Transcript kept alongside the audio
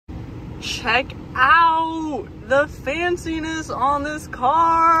Check out the fanciness on this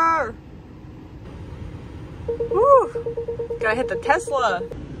car. Woo! Gotta hit the Tesla.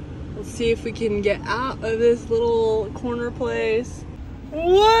 Let's see if we can get out of this little corner place.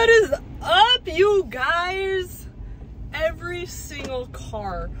 What is up, you guys? Every single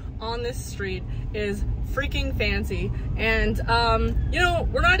car on this street is freaking fancy, and you know,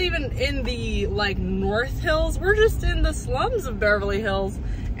 we're not even in the like North Hills, we're just in the slums of Beverly Hills,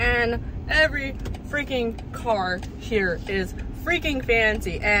 and every freaking car here is freaking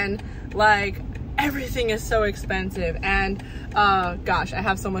fancy, and like everything is so expensive. And gosh, I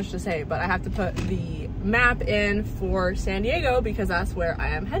have so much to say, but I have to put the map in for San Diego because that's where I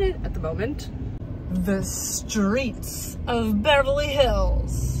am headed at the moment. The streets of Beverly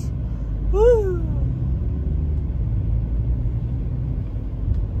Hills. Woo!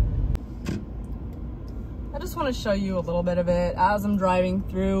 I just want to show you a little bit of it as I'm driving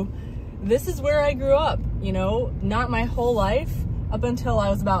through. This is where I grew up, you know, not my whole life. Up until I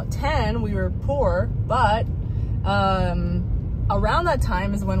was about 10, we were poor, but around that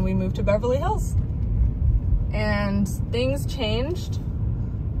time is when we moved to Beverly Hills. And things changed.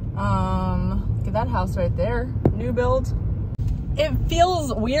 Look at that house right there, new build. It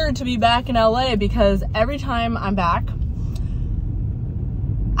feels weird to be back in LA because every time I'm back,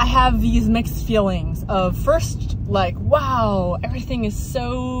 I have these mixed feelings of first, like, wow, everything is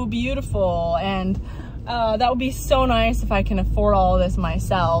so beautiful, and that would be so nice if I can afford all of this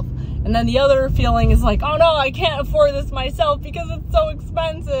myself. And then the other feeling is like, oh no, I can't afford this myself because it's so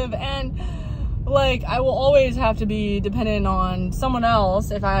expensive, and like I will always have to be dependent on someone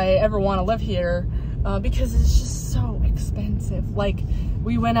else if I ever want to live here because it's just so expensive. Like,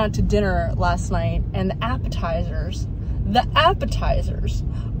 we went out to dinner last night, and the appetizers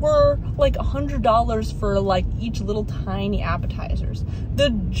were like $100 for like each little tiny appetizers. The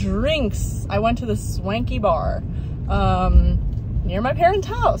drinks, I went to the swanky bar near my parents'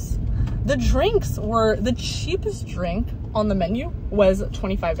 house. The drinks were, the cheapest drink on the menu was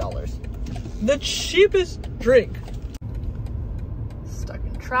 $25. The cheapest drink. Stuck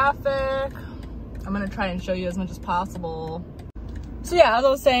in traffic. I'm gonna try and show you as much as possible. So yeah, as I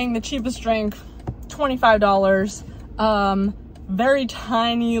was saying, the cheapest drink, $25. Very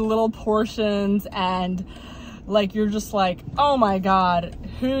tiny little portions, and like you're just like, oh my god,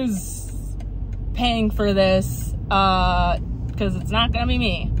 who's paying for this? Because it's not gonna be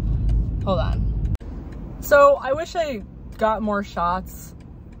me. Hold on. So I wish I got more shots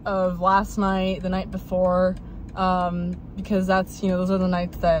of last night, the night before, because that's, you know, those are the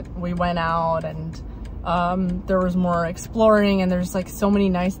nights that we went out, and there was more exploring, and there's like so many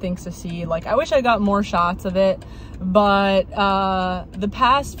nice things to see. Like, I wish I got more shots of it, but the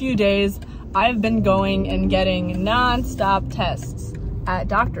past few days I've been going and getting non-stop tests at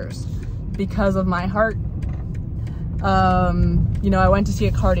doctors because of my heart. You know, I went to see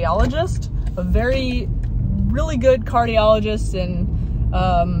a cardiologist, a really good cardiologist in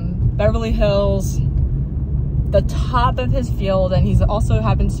Beverly Hills, the top of his field, and he's also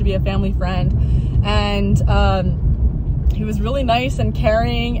happens to be a family friend, and he was really nice and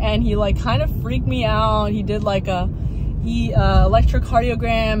caring, and he like kind of freaked me out. He did like a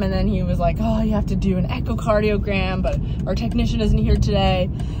electrocardiogram, and then he was like, oh, you have to do an echocardiogram, but our technician isn't here today,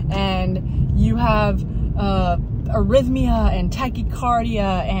 and you have arrhythmia and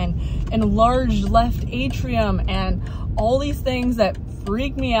tachycardia and enlarged left atrium and all these things that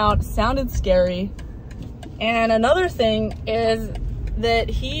freaked me out, sounded scary. And another thing is that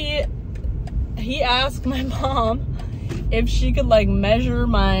he asked my mom if she could like measure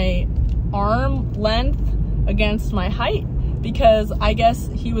my arm length against my height, because I guess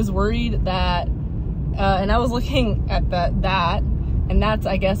he was worried that and I was looking at that and that's,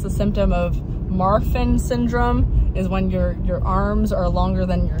 I guess, a symptom of Marfan syndrome, is when your arms are longer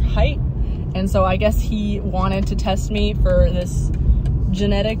than your height. And so I guess he wanted to test me for this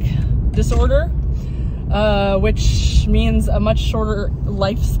genetic disorder, which means a much shorter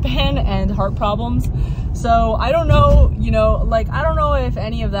lifespan and heart problems. So I don't know, you know, like, I don't know if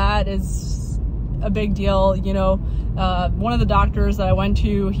any of that is a big deal, you know. One of the doctors that I went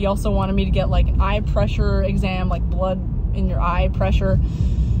to, he also wanted me to get like an eye pressure exam, like blood in your eye pressure.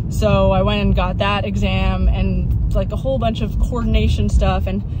 So I went and got that exam and like a whole bunch of coordination stuff.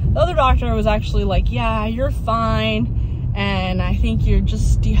 And the other doctor was actually like, yeah, you're fine, and I think you're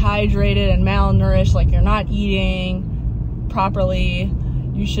just dehydrated and malnourished, like you're not eating properly.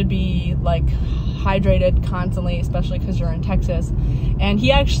 You should be like hydrated constantly, especially because you're in Texas. And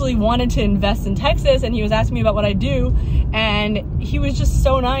he actually wanted to invest in Texas, and he was asking me about what I do, and he was just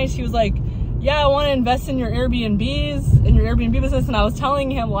so nice. He was like, yeah, I want to invest in your Airbnbs, in your Airbnb business. And I was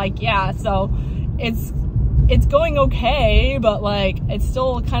telling him like, yeah, so it's going okay, but like, it's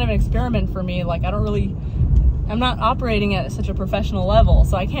still kind of an experiment for me. Like, I'm not operating at such a professional level,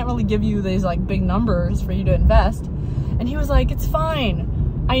 so I can't really give you these like big numbers for you to invest. And he was like, it's fine.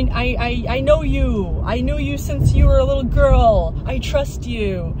 I know you. I knew you since you were a little girl. I trust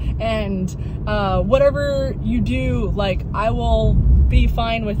you. And whatever you do, like, I will be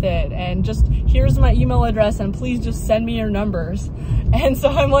fine with it. And just, here's my email address and please just send me your numbers. And so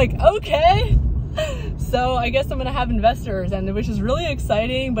I'm like, okay. So I guess I'm gonna have investors, and which is really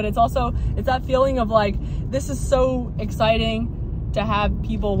exciting, but it's that feeling of like, this is so exciting to have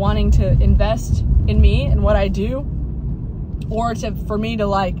people wanting to invest in me and what I do, or for me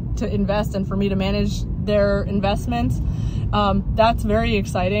to invest and for me to manage their investments. That's very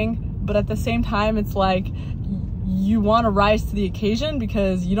exciting, but at the same time, it's like, you want to rise to the occasion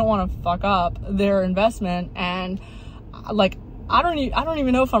because you don't want to fuck up their investment. And like, I don't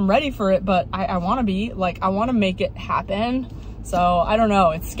even know if I'm ready for it, but I want to be, like, I want to make it happen. So I don't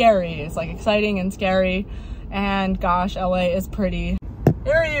know, it's scary. It's like exciting and scary, and gosh, LA is pretty.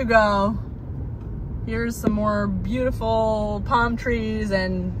 Here you go. Here's some more beautiful palm trees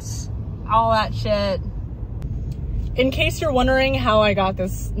and all that shit. In case you're wondering how I got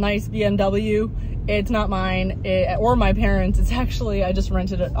this nice BMW, it's not mine or my parents. It's actually, I just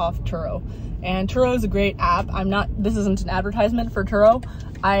rented it off Turo. And Turo is a great app. This isn't an advertisement for Turo.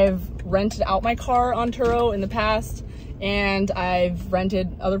 I've rented out my car on Turo in the past, and I've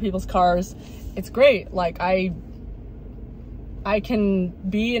rented other people's cars. It's great. Like, I can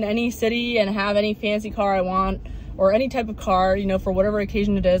be in any city and have any fancy car I want, or any type of car, you know, for whatever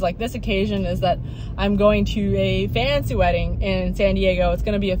occasion it is. Like, this occasion is that I'm going to a fancy wedding in San Diego. It's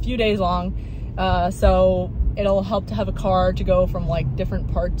going to be a few days long. So it'll help to have a car to go from like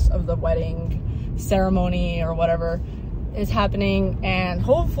different parts of the wedding ceremony or whatever is happening, and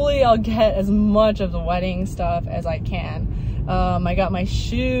hopefully I'll get as much of the wedding stuff as I can. I got my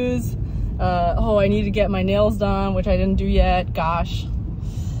shoes. Oh, I need to get my nails done, which I didn't do yet. Gosh.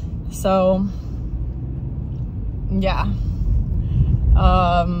 So yeah.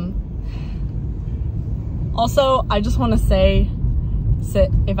 Also, I just want to say,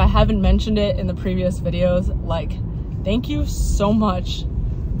 if I haven't mentioned it in the previous videos, like, thank you so much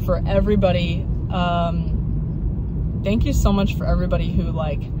for everybody. Thank you so much for everybody who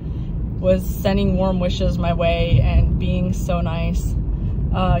like was sending warm wishes my way and being so nice,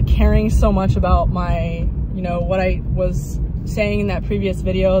 caring so much about my, you know, what I was saying in that previous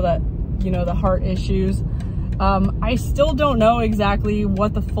video, that, you know, the heart issues. I still don't know exactly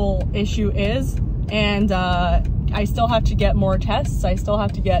what the full issue is, and I still have to get more tests. I still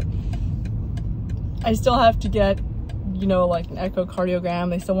have to get, you know, like an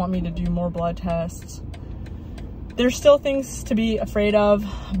echocardiogram. They still want me to do more blood tests. There's still things to be afraid of,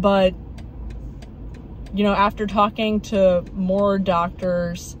 but, you know, after talking to more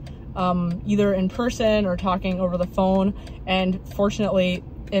doctors, either in person or talking over the phone, and fortunately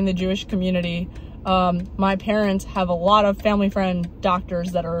in the Jewish community, my parents have a lot of family friend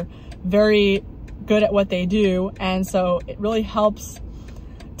doctors that are very good at what they do, and so it really helps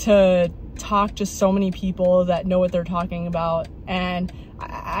to talk to so many people that know what they're talking about, and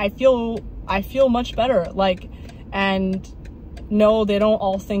I feel much better. Like, and no, they don't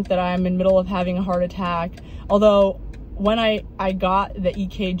all think that I'm in the middle of having a heart attack. Although when I got the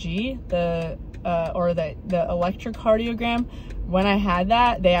EKG, or the electrocardiogram, when I had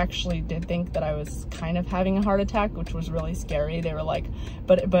that, they actually did think that I was kind of having a heart attack, which was really scary. They were like,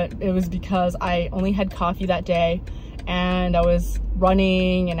 but it was because I only had coffee that day, and I was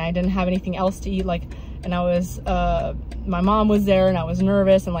running, and I didn't have anything else to eat. Like, and I was, my mom was there, and I was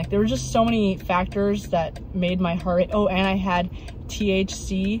nervous, and like, there were just so many factors that made my heart. Oh, and I had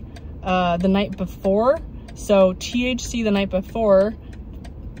THC the night before. So THC the night before,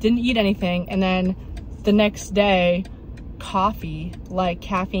 didn't eat anything, and then the next day, coffee, like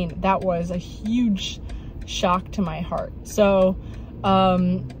caffeine. That was a huge shock to my heart. So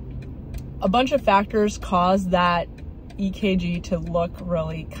a bunch of factors caused that EKG to look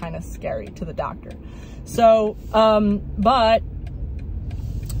really kind of scary to the doctor. So but,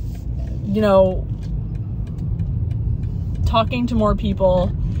 you know, talking to more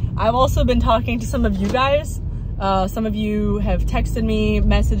people, I've also been talking to some of you guys. Some of you have texted me,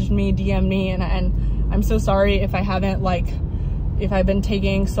 messaged me, DM'd me, and I'm so sorry if I haven't, like, if I've been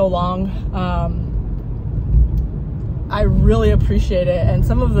taking so long. I really appreciate it, and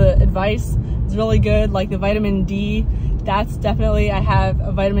some of the advice is really good, like the vitamin D. That's definitely, I have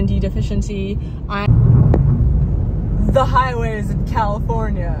a vitamin D deficiency. The highways in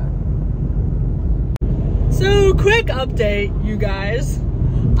California. So, quick update, you guys.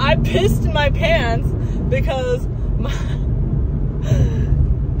 I pissed in my pants because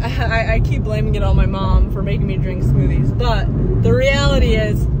I keep blaming it on my mom for making me drink smoothies, but the reality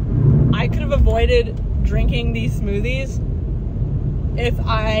is I could have avoided drinking these smoothies if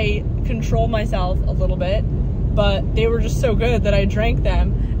I controlled myself a little bit, but they were just so good that I drank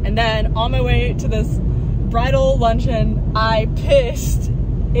them. And then on my way to this bridal luncheon, I pissed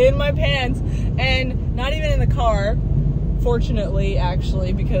in my pants, and not even in the car, fortunately,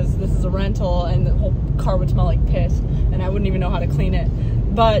 actually, because this is a rental and the whole car would smell like piss and I wouldn't even know how to clean it.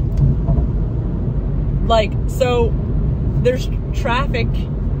 But like, so there's traffic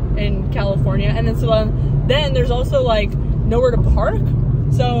in California, and then so then there's also like nowhere to park.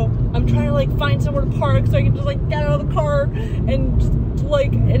 So I'm trying to like find somewhere to park so I can just like get out of the car and just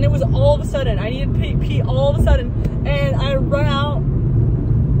like, and it was all of a sudden, I needed to pee all of a sudden, and I run out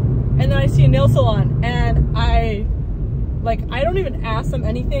and then I see a nail salon, and I don't even ask them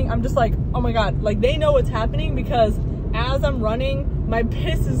anything. I'm just like, oh my God, like they know what's happening, because as I'm running, my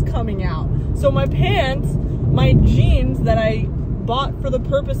piss is coming out. So my pants, my jeans that I bought for the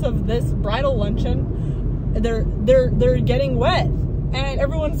purpose of this bridal luncheon, they're getting wet, and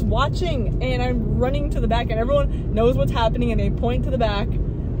everyone's watching, and I'm running to the back, and everyone knows what's happening, and they point to the back,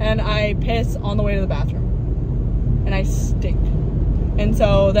 and I piss on the way to the bathroom, and I stink. And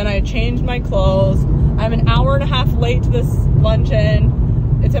so then I changed my clothes. I'm an hour and a half late to this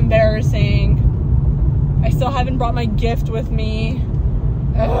luncheon. It's embarrassing. I still haven't brought my gift with me.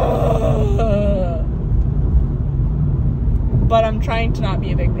 Ugh. But I'm trying to not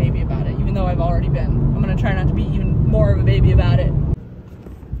be a big baby about it, even though I've already been. I'm gonna try not to be even more of a baby about it.